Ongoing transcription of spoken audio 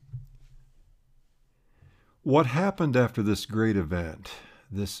What happened after this great event,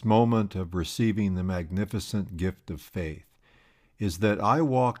 this moment of receiving the magnificent gift of faith, is that I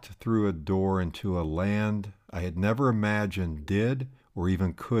walked through a door into a land I had never imagined did or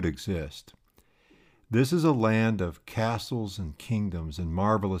even could exist. This is a land of castles and kingdoms and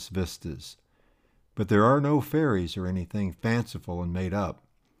marvelous vistas, but there are no fairies or anything fanciful and made up.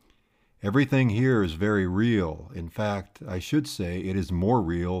 Everything here is very real. In fact, I should say it is more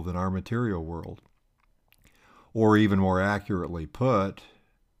real than our material world. Or even more accurately put,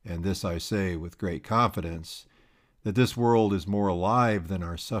 and this I say with great confidence, that this world is more alive than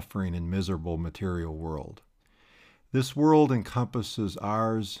our suffering and miserable material world. This world encompasses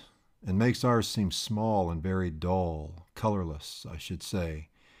ours and makes ours seem small and very dull, colorless, I should say.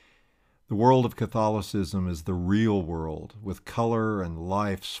 The world of Catholicism is the real world, with color and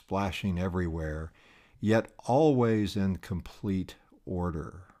life splashing everywhere, yet always in complete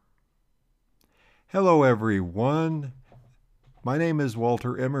order. Hello, everyone. My name is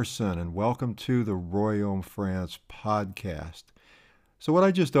Walter Emerson, and welcome to the Royaume France podcast. So what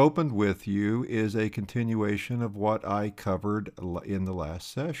I just opened with you is a continuation of what I covered in the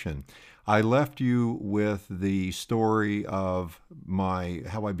last session. I left you with the story of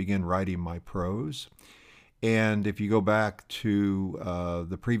how I began writing my prose. And if you go back to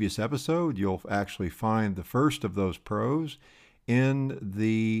the previous episode, you'll actually find the first of those prose in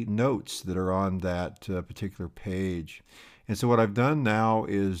the notes that are on that particular page. And so what I've done now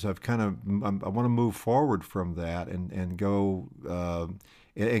is I want to move forward from that and go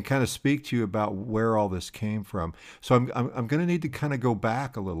and kind of speak to you about where all this came from. So I'm going to need to kind of go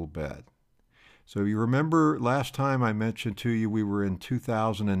back a little bit. So you remember last time I mentioned to you we were in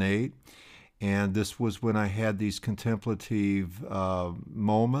 2008, and this was when I had these contemplative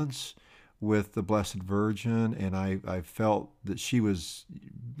moments with the Blessed Virgin, and I felt that she was,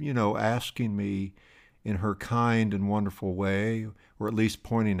 asking me in her kind and wonderful way, or at least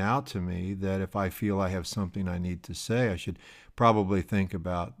pointing out to me that if I feel I have something I need to say, I should probably think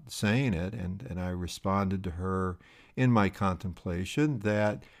about saying it. And I responded to her in my contemplation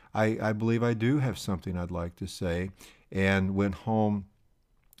that I believe I do have something I'd like to say, and went home.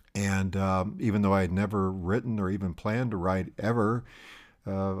 And even though I had never written or even planned to write ever,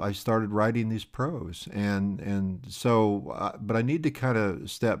 I started writing these prose, and so, but I need to kind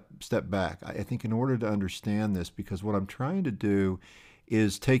of step back. I think in order to understand this, because what I'm trying to do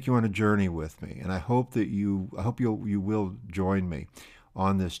is take you on a journey with me, and I hope you will join me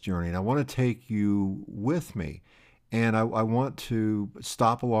on this journey. And I want to take you with me, and I want to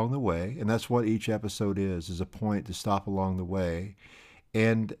stop along the way, and that's what each episode is a point to stop along the way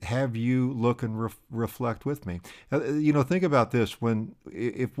and have you look and reflect with me. Think about this: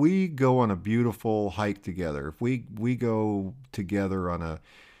 if we go on a beautiful hike together, if we go together on a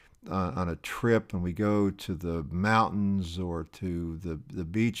trip, and we go to the mountains or to the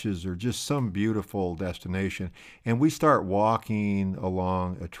beaches or just some beautiful destination, and we start walking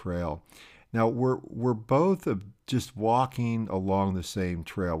along a trail. Now we're both just walking along the same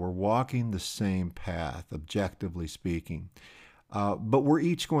trail. We're walking the same path, objectively speaking. But we're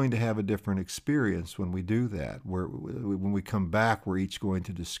each going to have a different experience when we do that. When we come back, we're each going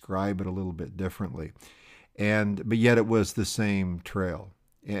to describe it a little bit differently. But yet it was the same trail.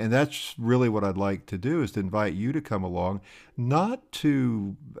 And that's really what I'd like to do, is to invite you to come along, not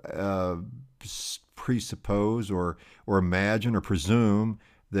to presuppose or imagine or presume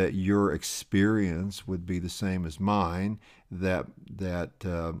that your experience would be the same as mine, that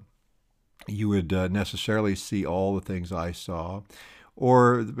you would necessarily see all the things I saw,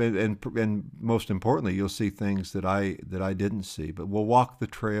 and most importantly, you'll see things that I didn't see. But we'll walk the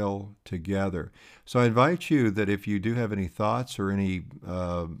trail together. So I invite you that if you do have any thoughts or anything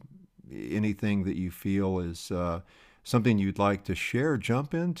that you feel is something you'd like to share,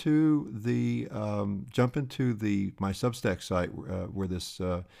 jump into my Substack site where this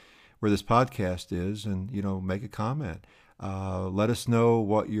podcast is, and make a comment. Let us know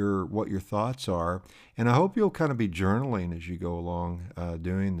what your thoughts are, and I hope you'll kind of be journaling as you go along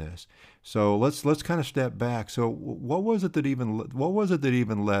doing this. So let's kind of step back. So what was it that even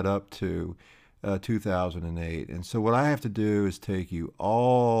led up to 2008? And so what I have to do is take you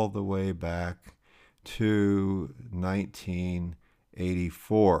all the way back to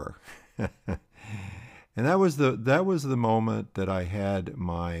 1984. And that was the moment that I had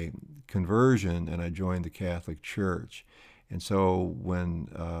my conversion and I joined the Catholic Church. And so when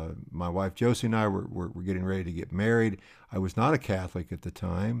my wife Josie and I were getting ready to get married, I was not a Catholic at the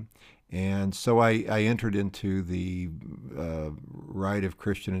time. And so I entered into the Rite of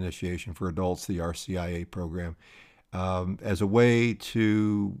Christian Initiation for Adults, the RCIA program, as a way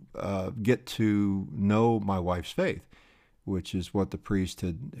to get to know my wife's faith, which is what the priest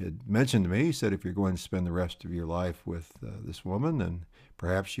had mentioned to me. He said, if you're going to spend the rest of your life with this woman, then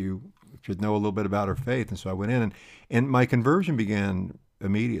perhaps you should know a little bit about her faith. And so I went in, and my conversion began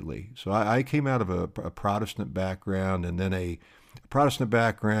immediately. So I came out of a Protestant background, and then a Protestant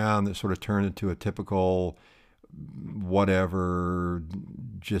background that sort of turned into a typical whatever,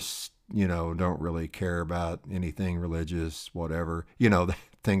 just, don't really care about anything religious, whatever, the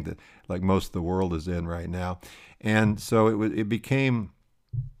thing that like most of the world is in right now. And so it became,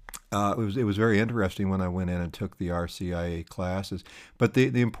 it was very interesting when I went in and took the RCIA classes. But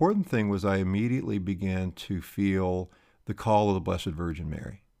the important thing was I immediately began to feel the call of the Blessed Virgin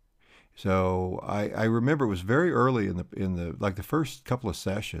Mary. So I remember it was very early in the like the first couple of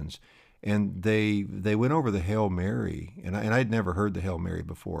sessions, and they went over the Hail Mary, and I'd never heard the Hail Mary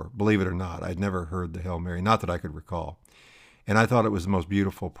before. Believe it or not, I'd never heard the Hail Mary, not that I could recall. And I thought it was the most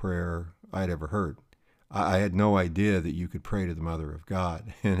beautiful prayer I'd ever heard. I had no idea that you could pray to the Mother of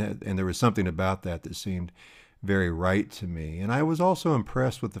God, and there was something about that seemed very right to me. And I was also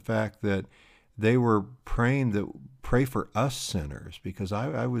impressed with the fact that they were pray for us sinners, because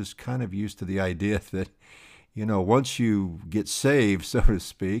I was kind of used to the idea that, once you get saved, so to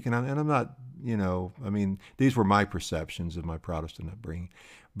speak, and I'm not, these were my perceptions of my Protestant upbringing,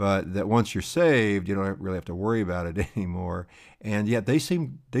 but that once you're saved, you don't really have to worry about it anymore. And yet they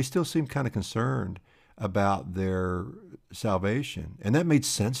still seem kind of concerned about their salvation, and that made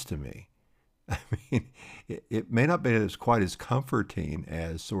sense to me. I mean, it may not be quite as comforting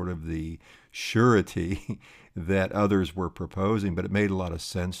as sort of the surety that others were proposing, but it made a lot of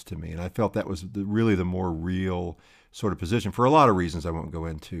sense to me. And I felt that was really the more real sort of position for a lot of reasons I won't go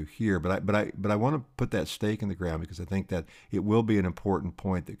into here. But I want to put that stake in the ground because I think that it will be an important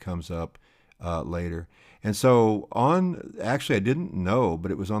point that comes up later. And so actually I didn't know,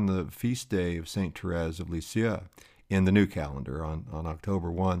 but it was on the feast day of St. Thérèse of Lisieux in the new calendar on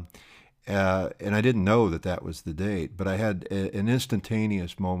October 1. And I didn't know that was the date, but I had an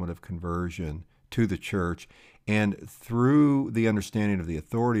instantaneous moment of conversion to the church, and through the understanding of the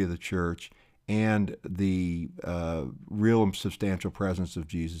authority of the church and the real and substantial presence of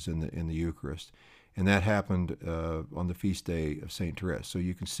Jesus in the Eucharist. And that happened on the feast day of St. Thérèse. So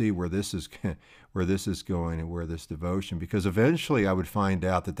you can see where this is going and where this devotion, because eventually I would find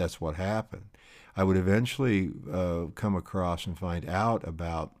out that that's what happened. I would eventually come across and find out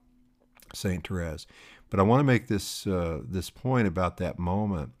about St. Thérèse. But I want to make this point about that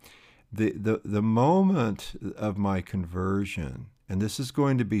moment. The moment of my conversion, and this is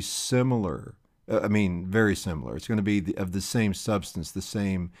going to be similar, very similar. It's going to be of the same substance, the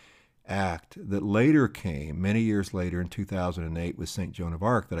same act that later came, many years later in 2008 with St. Joan of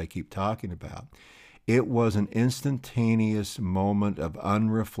Arc that I keep talking about. It was an instantaneous moment of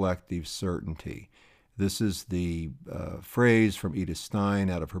unreflective certainty. This is the phrase from Edith Stein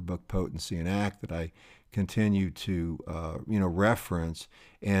out of her book Potency and Act that I continue to reference,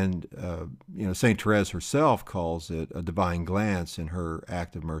 and St. Thérèse herself calls it a divine glance in her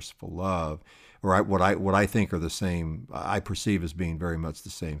Act of Merciful Love, or what I think are the same. I perceive as being very much the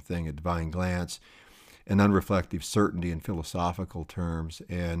same thing: a divine glance, an unreflective certainty in philosophical terms,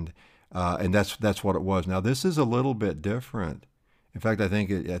 and that's what it was. Now this is a little bit different. In fact, I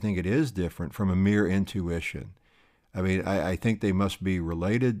think it is different from a mere intuition. I think they must be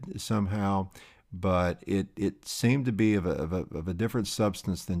related somehow, but it seemed to be of a different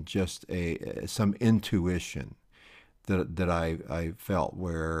substance than just some intuition that I felt,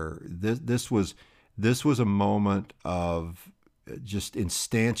 where this was a moment of just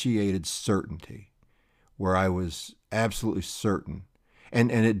instantiated certainty, where I was absolutely certain,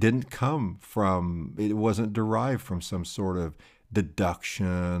 and it wasn't derived from some sort of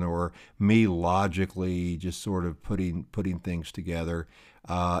deduction or me logically just sort of putting things together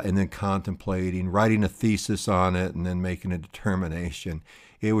and then contemplating, writing a thesis on it, and then making a determination.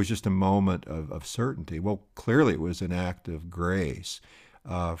 It was just a moment of certainty. Well, clearly it was an act of grace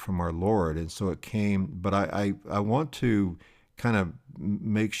from our Lord, and so it came. But I want to kind of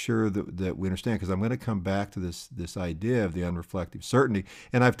make sure that we understand, because I'm going to come back to this idea of the unreflective certainty,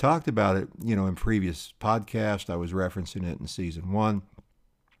 and I've talked about it, in previous podcasts. I was referencing it in season 1,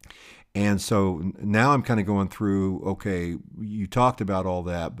 and so now I'm kind of going through. Okay, you talked about all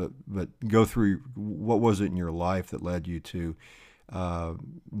that, but go through what was it in your life that led you to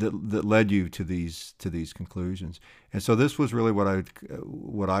these conclusions. And so this was really what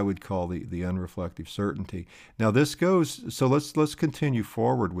I would call the unreflective certainty. Now this goes. So let's continue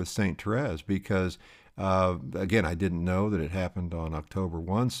forward with Saint Thérèse, because Again, I didn't know that it happened on October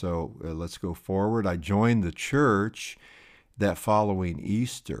 1, so let's go forward. I joined the church that following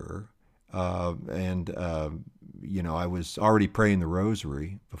Easter, and I was already praying the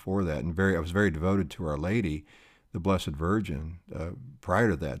Rosary before that, and I was very devoted to Our Lady, the Blessed Virgin. Prior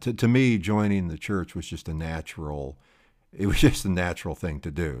to that, to me, joining the church was just a natural. It was just a natural thing to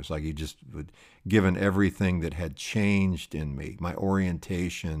do. It's like given everything that had changed in me, my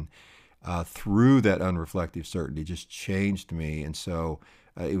orientation through that unreflective certainty just changed me, and so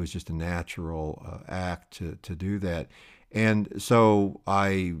it was just a natural act to do that. And so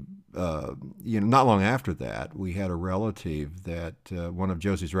not long after that, we had a relative one of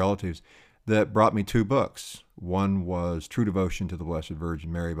Josie's relatives, that brought me two books. One was True Devotion to the Blessed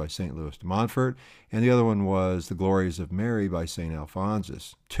Virgin Mary by St. Louis de Montfort, and the other one was The Glories of Mary by St.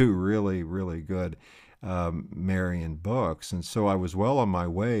 Alphonsus. Two really, really good Marian books. And so I was well on my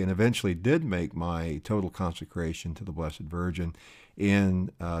way, and eventually did make my total consecration to the Blessed Virgin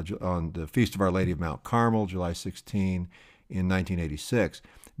on the Feast of Our Lady of Mount Carmel, July 16, in 1986.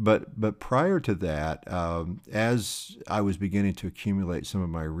 But prior to that, as I was beginning to accumulate some of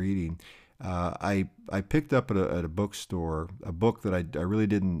my reading, I picked up at a bookstore a book that I really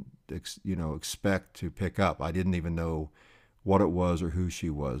didn't expect to pick up. I didn't even know what it was or who she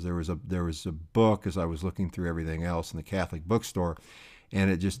was. There was a book as I was looking through everything else in the Catholic bookstore,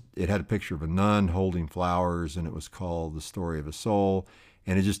 and it had a picture of a nun holding flowers, and it was called The Story of a Soul.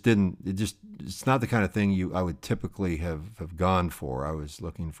 And it's not the kind of thing I would typically have gone for. I was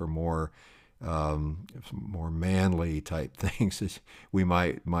looking for more manly type things, as we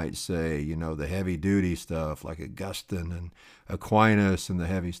might say, the heavy duty stuff like Augustine and Aquinas and the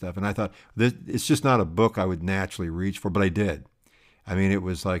heavy stuff. And I thought, it's just not a book I would naturally reach for, but I did. I mean, it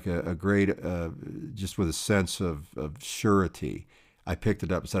was like a great, just with a sense of surety, I picked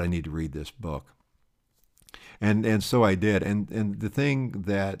it up and said, I need to read this book. And so I did. And the thing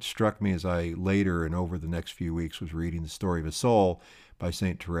that struck me as I later and over the next few weeks was reading The Story of a Soul by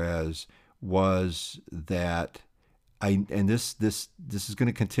St. Thérèse was that this is going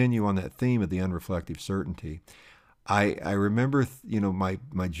to continue on that theme of the unreflective certainty. I remember,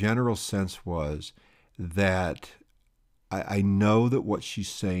 my general sense was that I know that what she's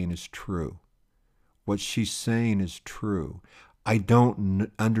saying is true. What she's saying is true. I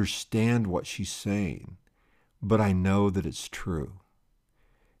don't understand what she's saying, but I know that it's true.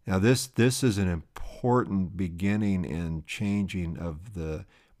 Now, this is an important beginning and changing of the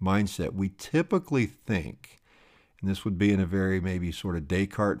mindset. We typically think, and this would be in a very maybe sort of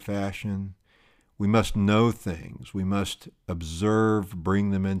Descartes fashion, we must know things. We must observe, bring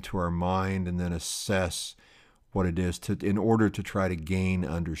them into our mind, and then assess what it is in order to try to gain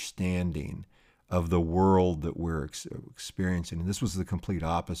understanding of the world that we're experiencing. And this was the complete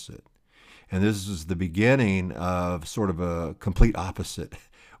opposite. And this is the beginning of sort of a complete opposite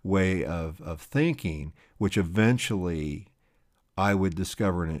way of thinking, which eventually I would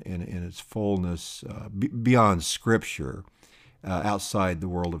discover in its fullness beyond Scripture, outside the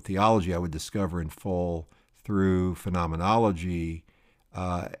world of theology. I would discover in full through phenomenology,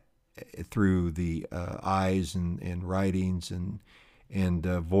 through the eyes and writings and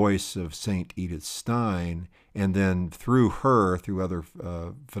voice of St. Edith Stein, and then through other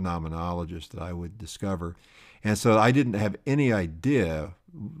phenomenologists that I would discover. And so I didn't have any idea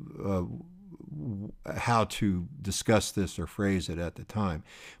how to discuss this or phrase it at the time.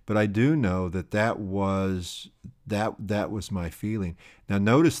 But I do know that was my feeling. Now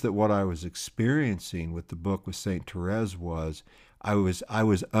notice that what I was experiencing with the book with St. Thérèse was I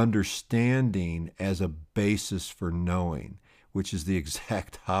was understanding as a basis for knowing, which is the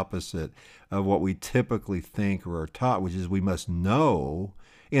exact opposite of what we typically think or are taught, which is we must know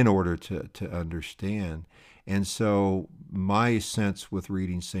in order to understand. And so my sense with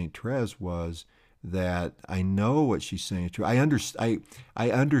reading St. Thérèse was that I know what she's saying is true. I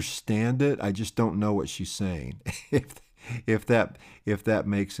understand it. I just don't know what she's saying. if that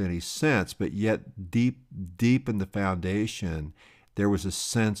makes any sense. But yet deep in the foundation, there was a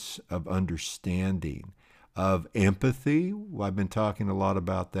sense of understanding, of empathy. I've been talking a lot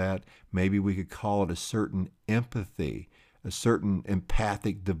about that. Maybe we could call it a certain empathy, a certain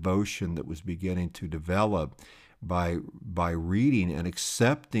empathic devotion that was beginning to develop by reading and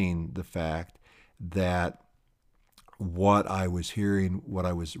accepting the fact that what I was hearing, what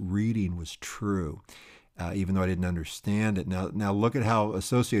I was reading was true, even though I didn't understand it. Now look at how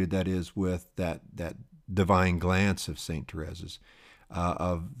associated that is with that divine glance of St. Therese's,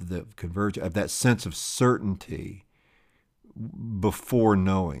 of the convergence, of that sense of certainty before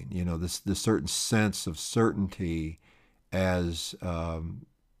knowing. This certain sense of certainty as a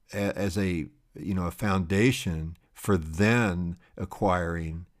a foundation for then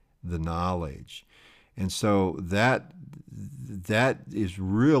acquiring the knowledge. And so that is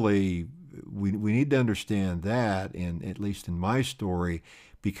really, we need to understand that, and at least in my story,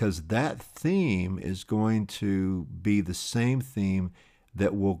 because that theme is going to be the same theme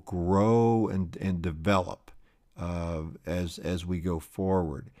that will grow and develop as we go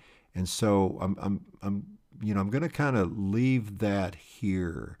forward. And so I'm going to kind of leave that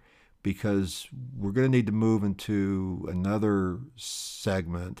here, because we're going to need to move into another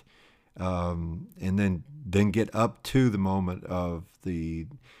segment, and then get up to the moment of the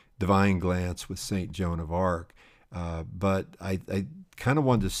divine glance with Saint Joan of Arc. But I kind of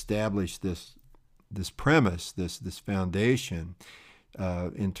wanted to establish this premise, this foundation,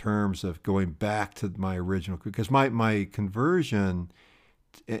 in terms of going back to my original, because my conversion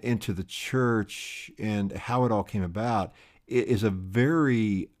into the church and how it all came about is a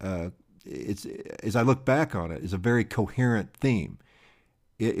very, it's, as I look back on it, is a very coherent theme.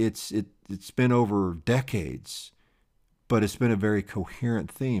 It's been over decades, but it's been a very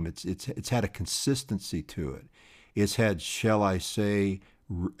coherent theme. It's had a consistency to it. It's had, shall I say,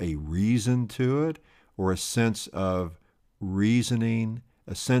 a reason to it, or a sense of reasoning,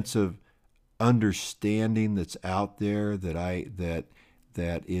 a sense of understanding that's out there that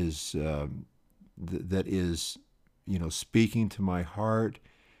is speaking to my heart.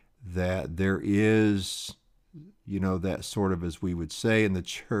 That there is, that sort of, as we would say in the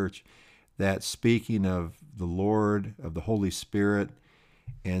church, that speaking of the Lord, of the Holy Spirit.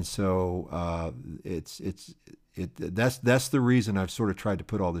 And so that's the reason I've sort of tried to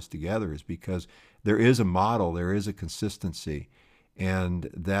put all this together, is because there is a model, there is a consistency, and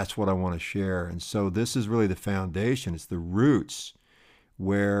that's what I want to share. And so this is really the foundation. It's the roots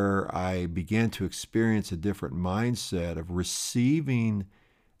where I began to experience a different mindset of receiving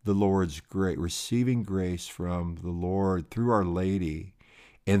the Lord's grace, receiving grace from the Lord through Our Lady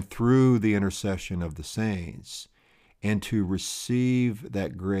and through the intercession of the saints, and to receive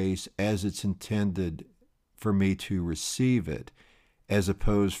that grace as it's intended for me to receive it, as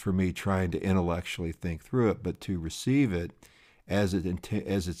opposed for me trying to intellectually think through it, but to receive it as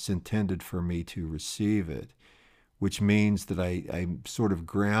it's intended for me to receive it, which means that I'm sort of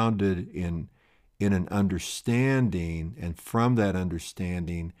grounded in an understanding, and from that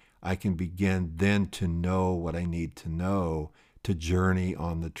understanding, I can begin then to know what I need to know to journey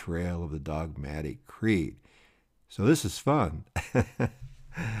on the trail of the Dogmatic Creed. So this is fun.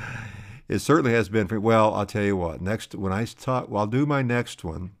 It certainly has been. Well, I'll tell you what. I'll do my next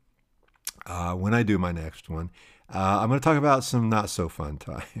one. When I do my next one, I'm going to talk about some not so fun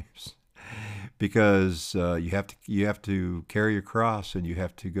times, because you have to carry your cross, and you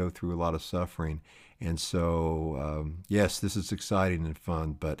have to go through a lot of suffering. And so, yes, this is exciting and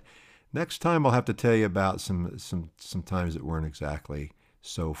fun. But next time, I'll have to tell you about some times that weren't exactly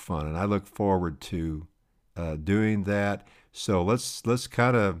so fun, and I look forward to doing that. So let's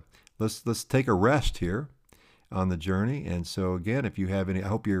take a rest here on the journey. And so again, if you have any, I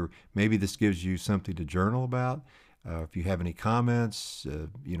hope maybe this gives you something to journal about. If you have any comments,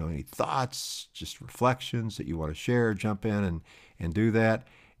 any thoughts, just reflections that you want to share, jump in and do that.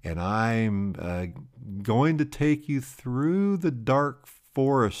 And I'm going to take you through the dark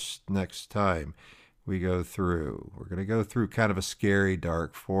forest next time we go through. We're going to go through kind of a scary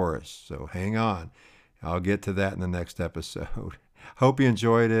dark forest. So hang on. I'll get to that in the next episode. Hope you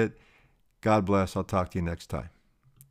enjoyed it. God bless. I'll talk to you next time.